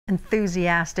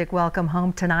Enthusiastic welcome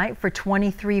home tonight for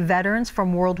 23 veterans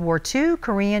from World War II,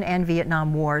 Korean and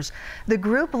Vietnam Wars. The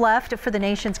group left for the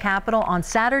nation's capital on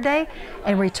Saturday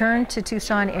and returned to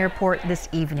Tucson Airport this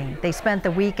evening. They spent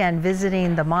the weekend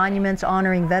visiting the monuments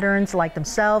honoring veterans like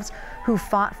themselves who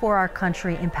fought for our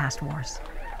country in past wars.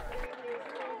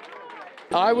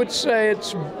 I would say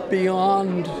it's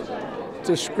beyond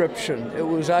description. It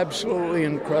was absolutely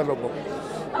incredible.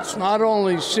 It's not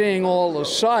only seeing all the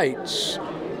sights,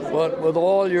 but with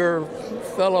all your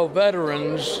fellow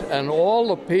veterans and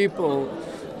all the people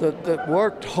that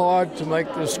worked hard to make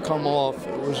this come off.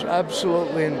 It was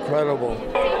absolutely incredible.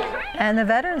 And the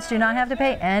veterans do not have to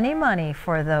pay any money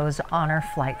for those honor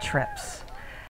flight trips.